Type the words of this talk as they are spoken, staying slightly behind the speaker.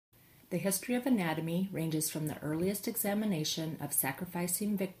The history of anatomy ranges from the earliest examination of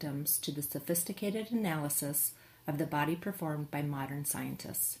sacrificing victims to the sophisticated analysis of the body performed by modern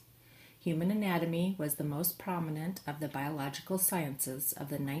scientists. Human anatomy was the most prominent of the biological sciences of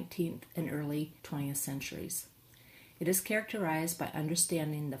the 19th and early 20th centuries. It is characterized by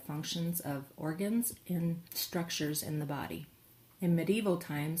understanding the functions of organs and structures in the body. In medieval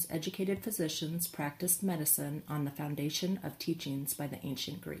times, educated physicians practiced medicine on the foundation of teachings by the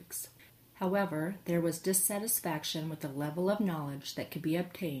ancient Greeks. However, there was dissatisfaction with the level of knowledge that could be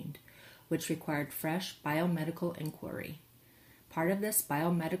obtained, which required fresh biomedical inquiry. Part of this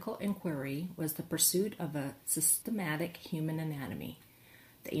biomedical inquiry was the pursuit of a systematic human anatomy.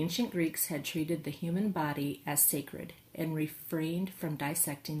 The ancient Greeks had treated the human body as sacred and refrained from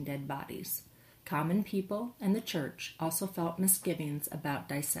dissecting dead bodies. Common people and the church also felt misgivings about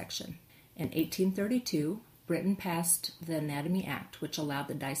dissection. In 1832, Britain passed the Anatomy Act, which allowed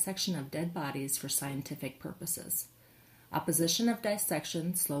the dissection of dead bodies for scientific purposes. Opposition of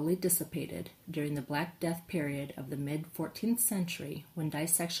dissection slowly dissipated during the Black Death period of the mid-14th century, when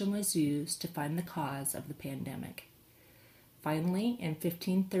dissection was used to find the cause of the pandemic. Finally, in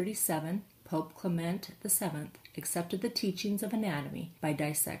 1537, Pope Clement VII accepted the teachings of anatomy by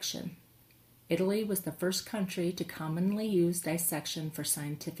dissection. Italy was the first country to commonly use dissection for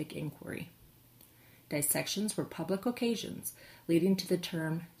scientific inquiry. Dissections were public occasions, leading to the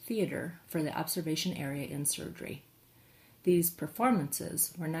term theater for the observation area in surgery. These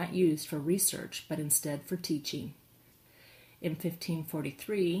performances were not used for research, but instead for teaching. In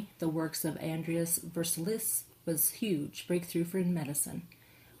 1543, the works of Andreas Vesalius was a huge breakthrough for medicine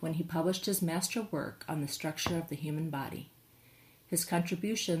when he published his master work on the structure of the human body. His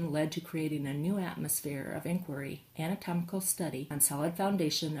contribution led to creating a new atmosphere of inquiry, anatomical study on solid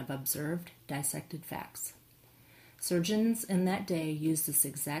foundation of observed, dissected facts. Surgeons in that day used this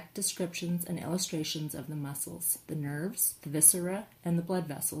exact descriptions and illustrations of the muscles, the nerves, the viscera, and the blood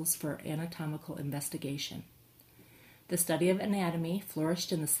vessels for anatomical investigation. The study of anatomy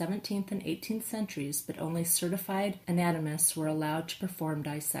flourished in the 17th and 18th centuries, but only certified anatomists were allowed to perform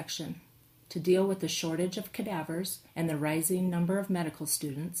dissection. To deal with the shortage of cadavers and the rising number of medical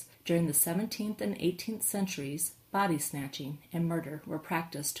students, during the 17th and 18th centuries, body snatching and murder were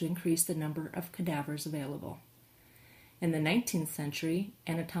practiced to increase the number of cadavers available. In the 19th century,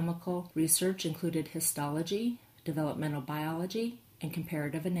 anatomical research included histology, developmental biology, and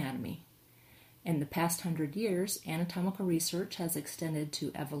comparative anatomy. In the past 100 years, anatomical research has extended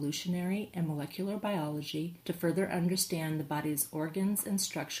to evolutionary and molecular biology to further understand the body's organs and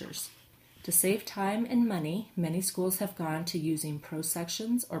structures. To save time and money, many schools have gone to using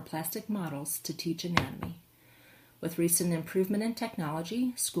prosections or plastic models to teach anatomy. With recent improvement in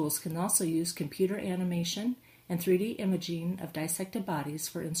technology, schools can also use computer animation and 3D imaging of dissected bodies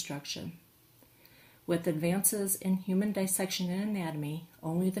for instruction. With advances in human dissection and anatomy,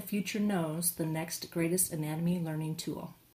 only the future knows the next greatest anatomy learning tool.